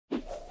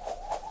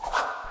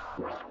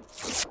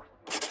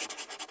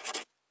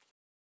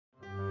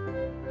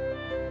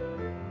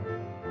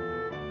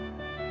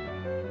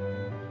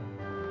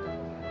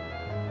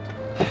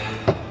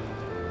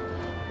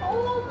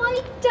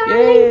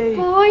Yay.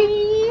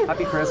 boy.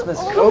 Happy Christmas.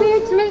 Come here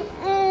to me.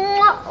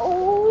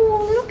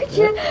 Oh, look at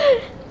you.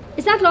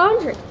 Is that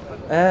laundry?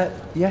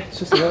 Yeah, it's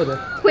just a little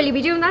bit. Will you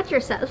be doing that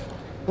yourself?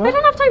 What? I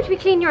don't have time to be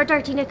cleaning your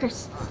dirty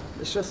knickers.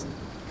 It's just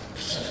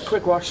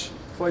quick wash.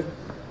 5.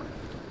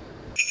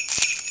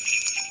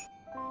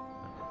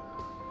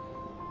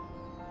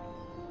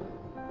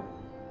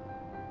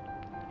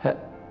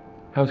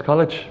 How's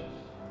college?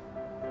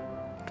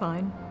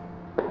 Fine.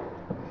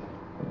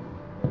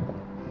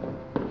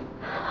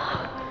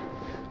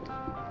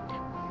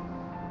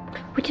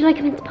 Would you like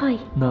a mince pie?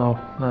 No,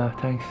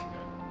 thanks.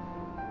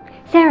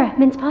 Sarah,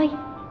 mince pie?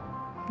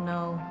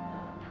 No.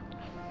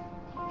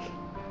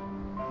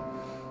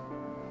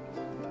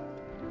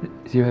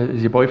 Is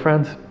your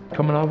boyfriend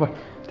coming over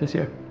this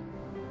year?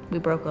 We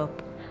broke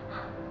up.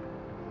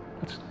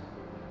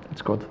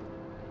 That's good.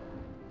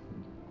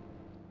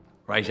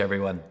 Right,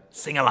 everyone,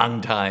 sing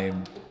along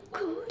time.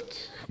 Good.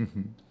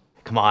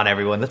 Come on,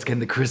 everyone, let's get in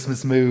the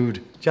Christmas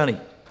mood. Johnny,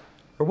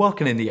 we're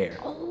walking in the air.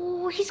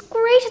 Oh, he's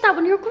great at that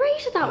one. You're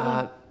great at that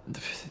one.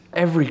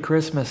 Every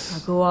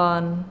Christmas. Oh, go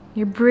on.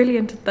 You're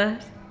brilliant at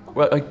that.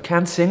 Well, I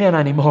can't sing it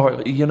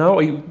anymore, you know?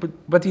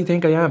 What do you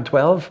think I am,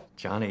 12?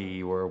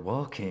 Johnny, we're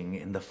walking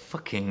in the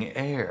fucking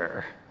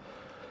air.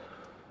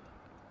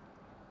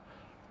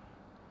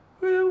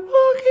 We're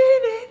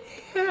walking in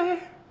the air.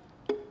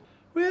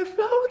 We're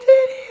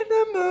floating in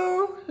the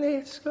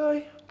moonlit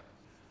sky.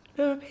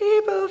 The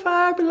people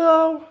far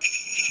below.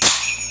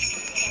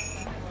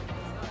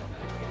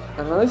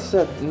 And I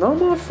said, no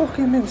more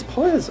fucking mince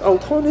pies. I'll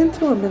turn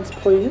into a mince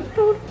pie, you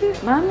know?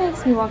 Mom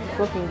makes me walk a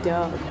fucking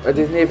dog. I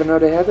didn't even know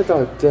they had a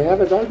dog. Do they have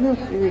a dog now?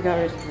 We got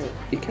rid of it.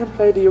 He can't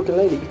play the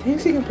ukulele. He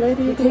thinks he can play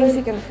the He ukulele. thinks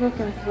he can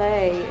fucking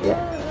play.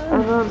 Yeah. I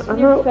know.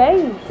 Your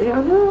face. Yeah,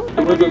 I know.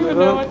 I don't even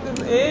know what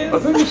this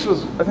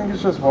is. I think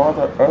it's just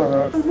water. I don't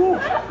know.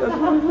 That's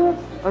what it is.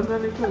 And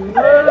then he goes,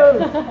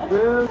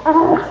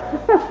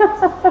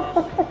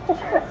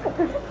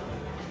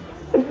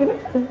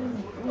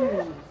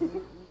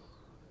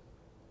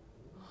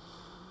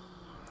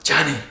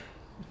 Johnny!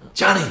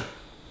 Johnny!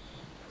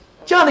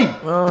 Johnny!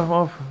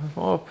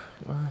 Up.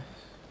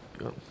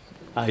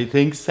 I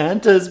think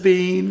Santa's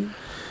been.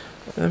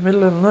 In the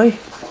middle of the night.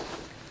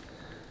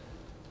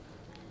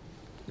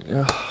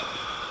 Yeah.